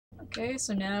Okay,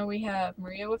 so now we have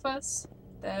Maria with us.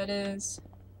 That is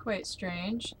quite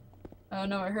strange. I don't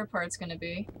know what her part's gonna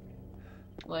be.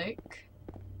 Like,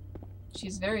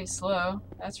 she's very slow,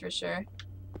 that's for sure.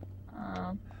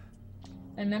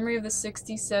 In memory of the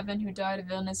 67 who died of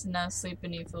illness and now sleep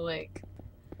beneath the lake.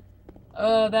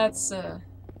 Oh, that's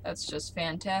just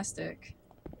fantastic.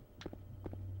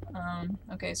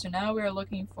 Okay, so now we're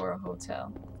looking for a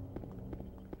hotel.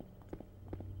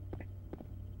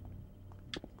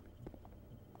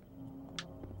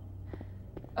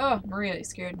 Oh, Maria, you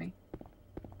scared me.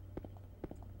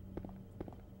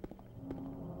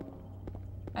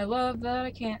 I love that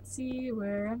I can't see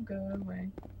where I'm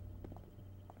going.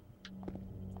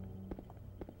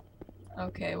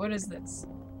 Okay, what is this?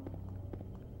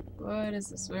 What is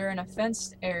this? We're in a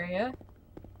fenced area.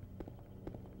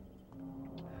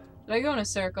 Did I go in a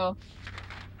circle?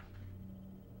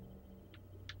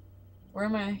 Where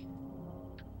am I?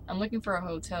 I'm looking for a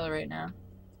hotel right now.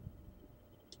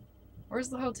 Where's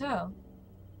the hotel?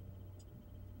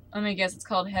 Let me guess, it's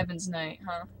called Heaven's Night,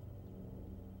 huh?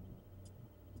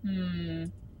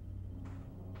 I'm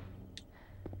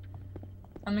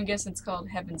gonna guess it's called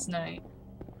Heaven's Night.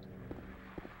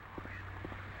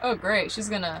 Oh great, she's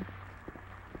gonna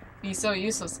be so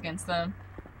useless against them.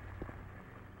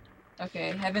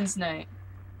 Okay, Heaven's Night.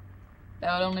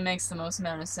 That would only makes the most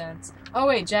amount of sense. Oh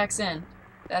wait, Jack's in.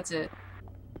 That's it.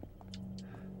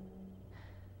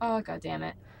 Oh god damn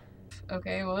it.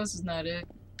 Okay, well this is not it.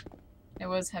 It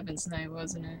was Heaven's Night,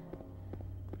 wasn't it?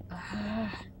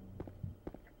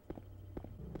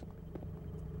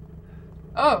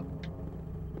 Oh!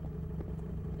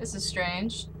 This is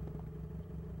strange.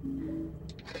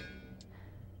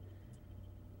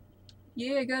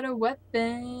 Yeah, I got a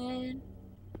weapon!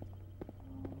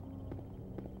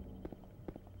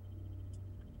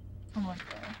 Oh my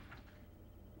god.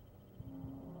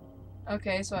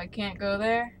 Okay, so I can't go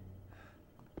there?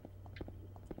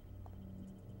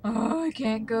 Oh, I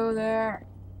can't go there!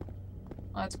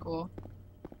 Oh, that's cool.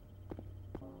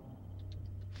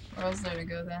 Where else is there to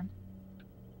go then?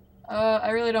 I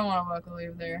really don't want to walk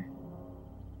over there.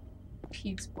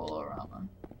 Pete's Bolorama.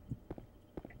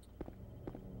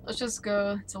 Let's just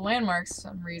go. It's a landmark for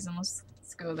some reason. Let's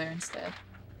go there instead.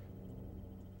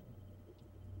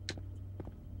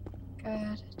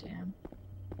 God damn.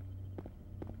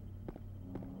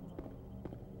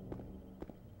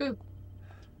 Ooh.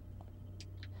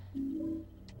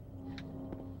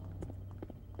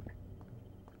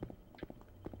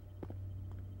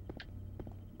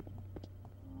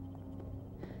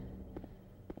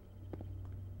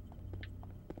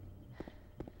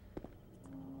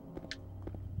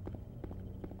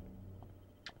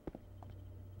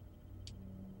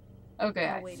 Okay,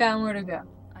 I found where to go.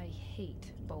 I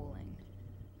hate bowling.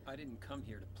 I didn't come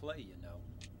here to play, you know.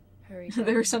 Hurry.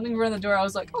 There was something around the door. I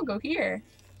was like, oh, go here.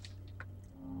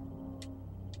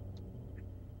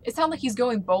 It sounded like he's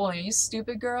going bowling. Are you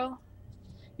stupid, girl?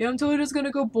 Yeah, I'm totally just gonna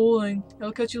go bowling.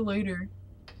 I'll catch you later.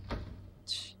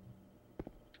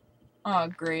 Oh,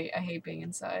 great. I hate being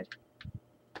inside.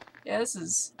 Yeah, this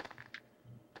is...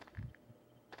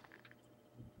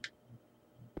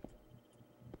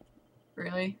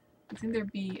 Really? I think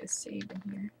there'd be a save in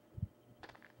here.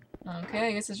 Okay,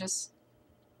 I guess it's just...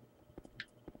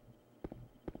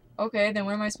 Okay, then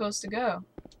where am I supposed to go?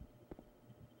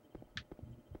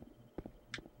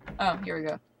 Oh, here we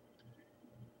go.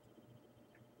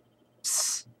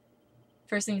 Psst.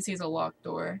 First thing you see is a locked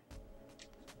door.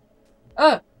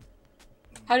 Oh!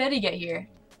 How did he get here?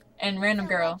 And random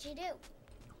girl. What'd you do?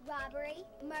 Robbery?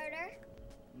 Murder?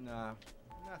 Nah,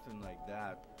 nothing like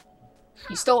that.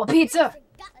 You stole a pizza!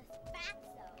 Gutless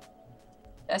fatso.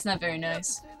 That's not very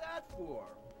nice. What do you have to say that for?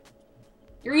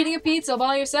 You're eating a pizza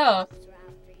by yourself. Cops are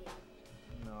after you.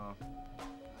 No,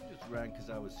 I just ran because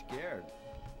I was scared.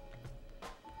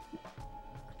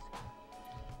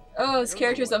 Oh, those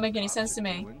characters don't make any sense to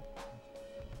me.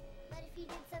 But if you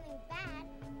did something bad,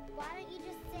 why don't you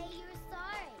just say you were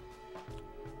sorry?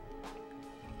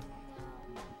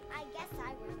 I guess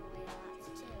I run away lots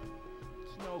too.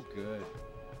 It's no good.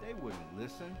 They wouldn't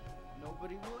listen.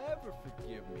 Nobody will ever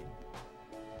forgive me.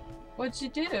 What'd you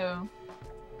do? Did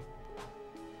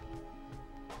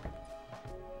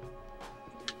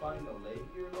you find the lady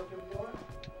you're looking for?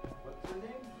 What's her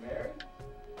name? Mary?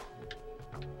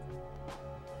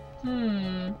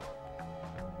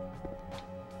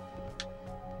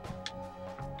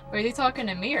 Wait, is he talking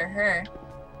to me or her?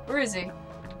 Where is he?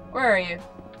 Where are you?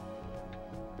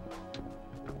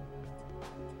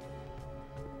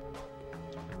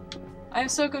 I'm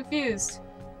so confused.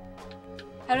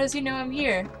 How does he know I'm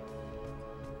here?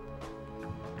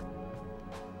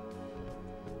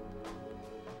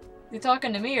 You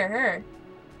talking to me or her?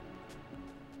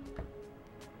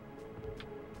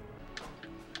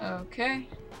 Okay.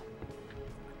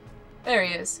 There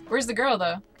he is. Where's the girl,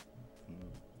 though?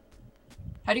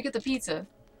 How do you get the pizza?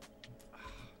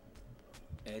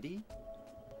 Eddie?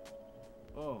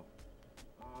 Oh.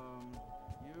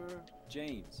 You're...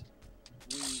 James.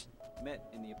 We met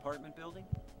in the apartment building?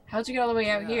 How'd you get all the way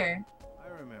out Yeah. here? I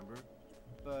remember.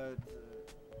 But,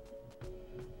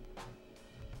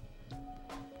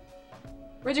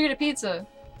 Where'd you get a pizza?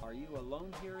 Are you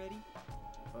alone here, Eddie?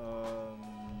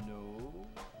 no.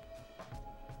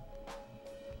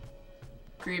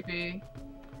 Creepy.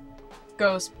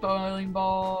 Ghost bowling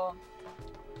ball.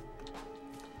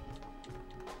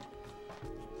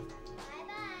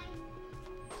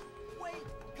 Bye-bye. Wait!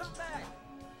 Come back!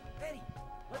 Eddie,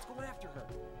 let's go after her.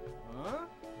 Huh?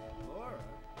 Laura?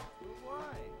 But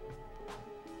why?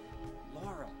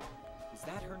 Laura. Is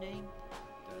that her name?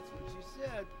 That's what she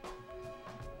said.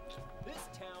 This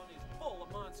town is full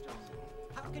of monsters.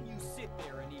 How can you sit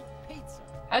there and eat pizza?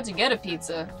 How'd you get a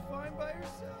pizza? She's fine by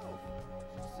herself.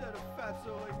 She said a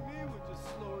fatso like me would just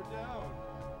slow her down.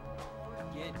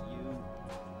 Forget you.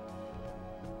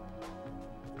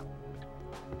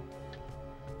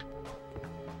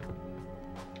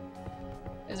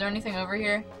 Is there anything over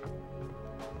here?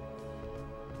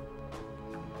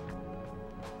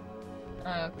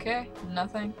 Okay,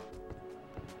 nothing.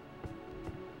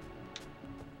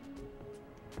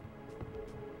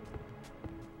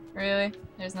 Really?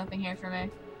 There's nothing here for me.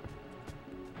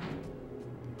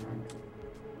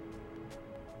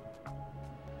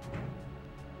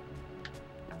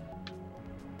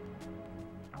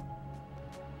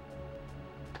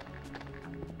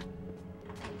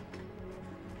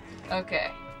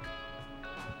 Okay.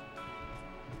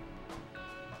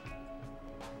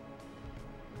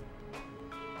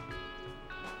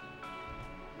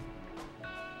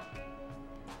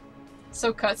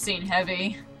 So cutscene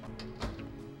heavy.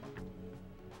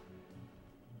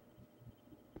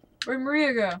 Where'd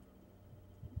Maria go?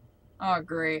 Oh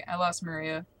great, I lost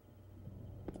Maria.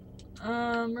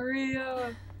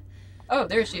 Maria. Oh,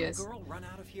 there she is. Girl, run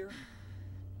out of here.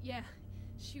 Yeah,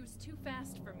 she was too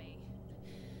fast for me.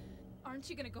 Aren't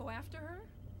you gonna go after her?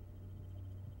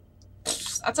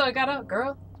 That's all I got out,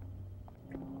 girl.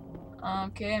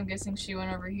 Okay, I'm guessing she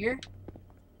went over here.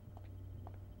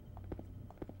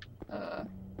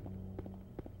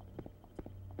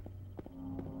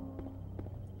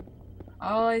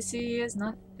 All I see is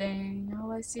nothing.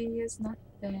 All I see is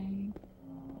nothing.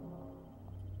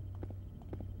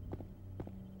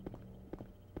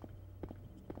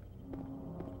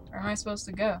 Where am I supposed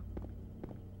to go?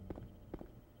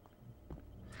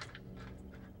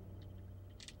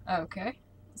 Okay,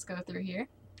 let's go through here.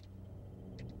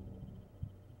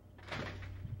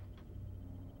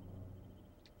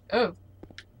 Oh,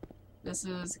 this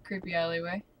is a creepy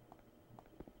alleyway.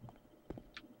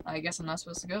 I guess I'm not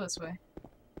supposed to go this way.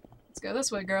 Let's go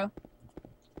this way, girl.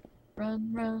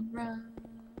 Run, run, run.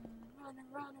 Run,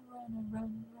 run, run,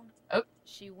 run, run. Oh,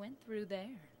 She went through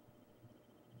there.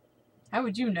 how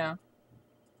would you know?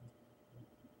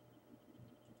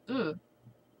 Ugh.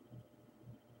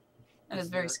 That is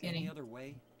very there skinny. Any other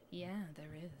way? Yeah,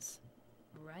 there is.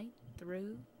 Right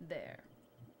through there.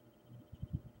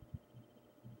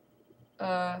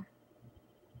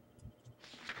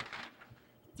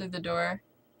 Through the door.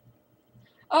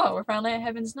 Oh, we're finally at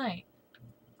Heaven's Night.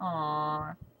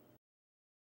 Aww.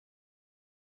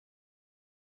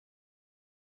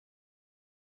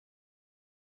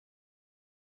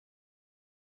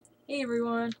 Hey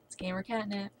everyone, it's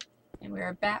GamerCatnip, and we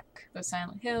are back with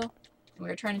Silent Hill, and we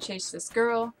are trying to chase this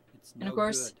girl, It's and of no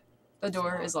course, good. the It's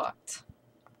door is locked.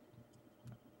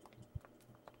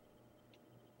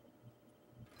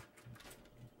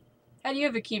 How do you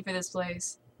have a key for this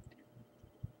place?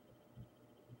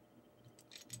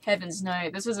 Heaven's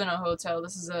Night. This isn't a hotel,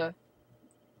 this is an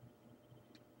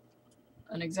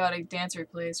exotic dancer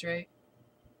place, right?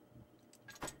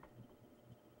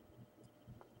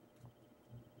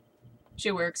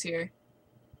 She works here.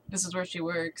 This is where she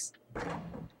works.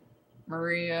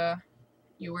 Maria,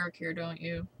 you work here, don't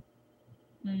you?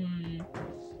 Hmm.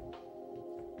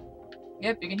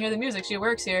 Yep, you can hear the music. She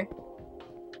works here.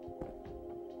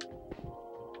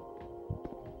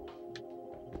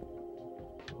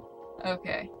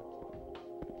 Okay.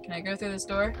 Can I go through this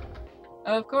door?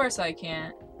 Of course I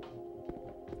can't.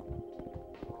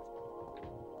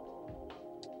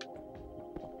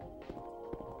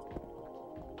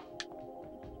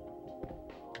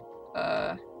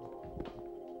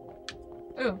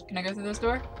 Ooh, can I go through this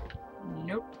door?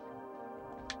 Nope.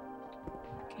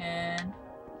 Can...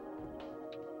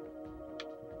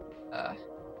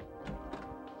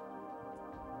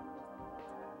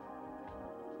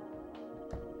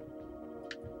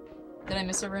 Did I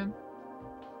miss a room?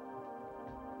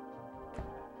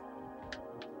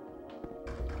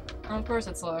 Oh, of course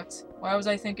it's locked. Why was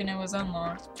I thinking it was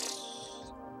unlocked?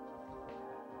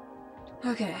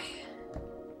 Okay.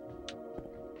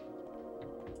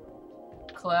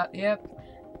 Yep.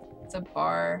 It's a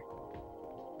bar.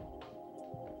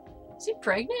 Is he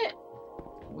pregnant?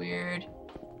 Weird.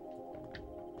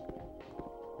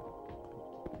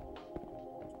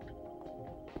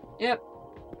 Yep.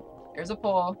 There's a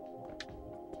pole.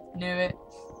 Knew it.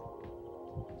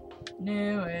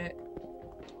 Knew it.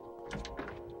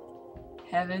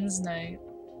 Heaven's Night.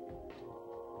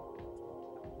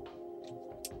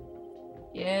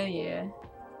 Yeah, yeah.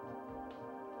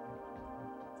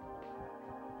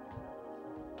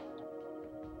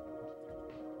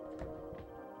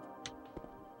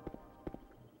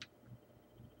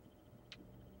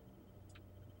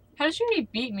 How did she already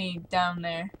beat me down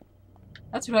there?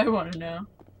 That's what I want to know.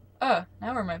 Oh,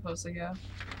 now where am I supposed to go?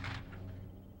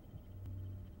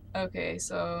 Okay,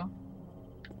 so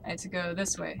I had to go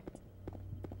this way.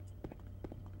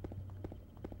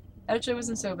 That actually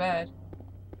wasn't so bad.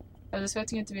 I was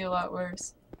expecting it to be a lot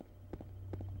worse.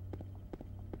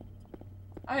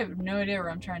 I have no idea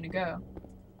where I'm trying to go.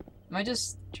 Am I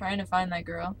just trying to find that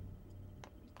girl?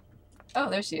 Oh,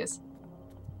 there she is.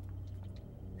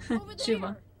 Over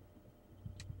Shula.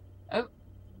 there. Oh,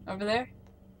 over there?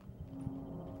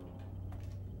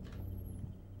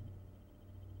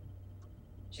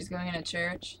 She's going in a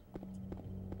church.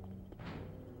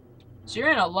 She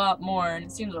ran a lot more, and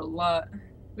it seems a lot.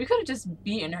 We could have just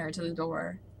beaten her to the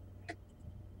door.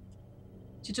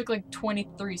 She took like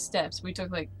 23 steps. We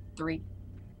took like 3.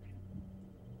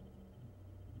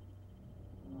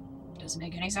 Doesn't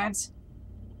make any sense.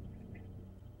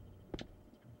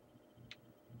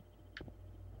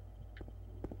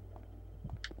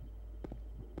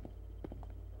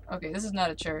 Okay, this is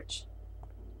not a church.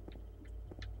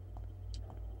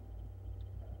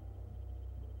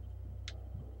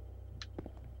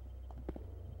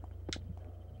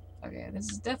 Okay, this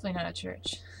is definitely not a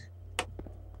church.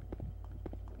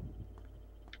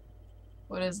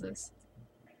 What is this?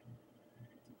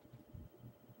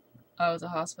 Oh, it's a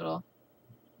hospital.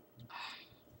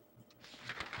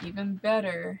 Even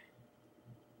better.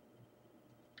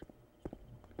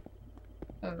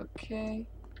 Okay.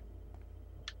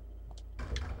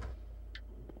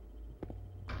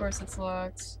 Of course it's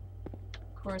locked.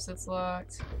 Of course it's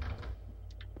locked.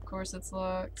 Of course it's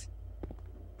locked.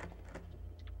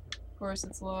 Of course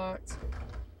it's locked.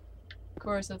 Of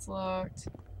course it's locked.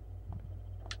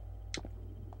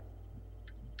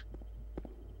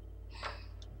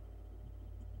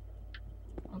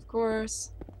 Of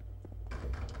course.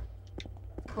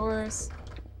 Of course.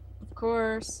 Of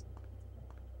course.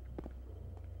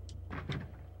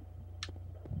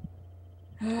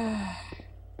 Is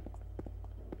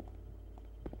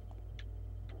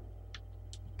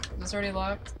this already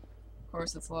locked? Of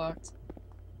course it's locked.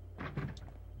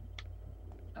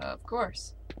 Of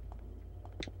course.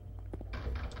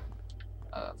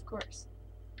 Of course.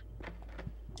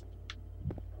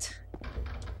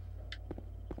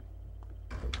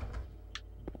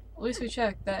 At least we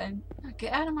checked that and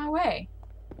get out of my way.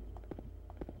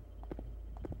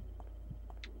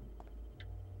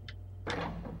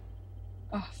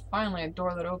 Oh, finally a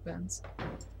door that opens.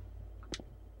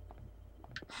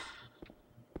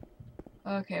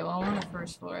 Okay, well I'm on the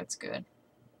first floor, it's good.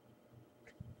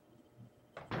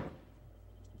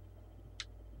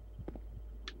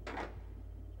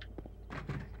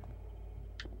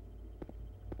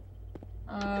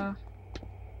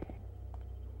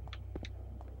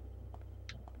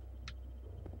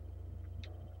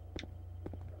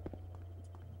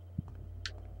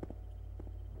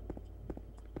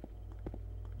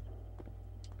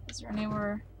 Is there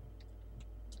anywhere...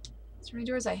 Is there any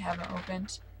doors I haven't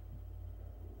opened?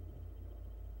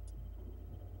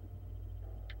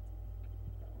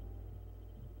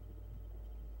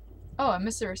 Oh, I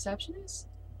missed the receptionist?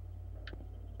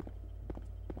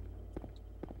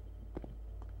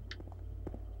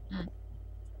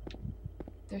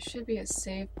 There should be a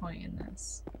save point in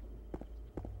this.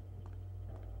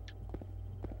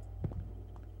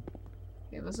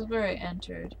 Okay, this is where I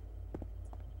entered.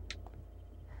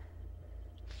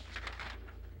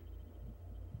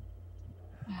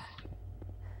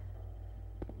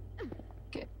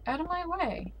 Get out of my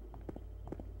way.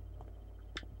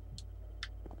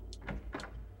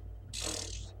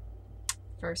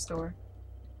 First door.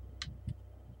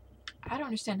 I don't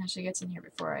understand how she gets in here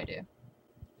before I do.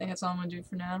 I think that's all I'm gonna do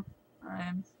for now.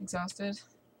 I'm exhausted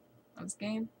of this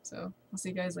game, so I'll see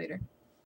you guys later.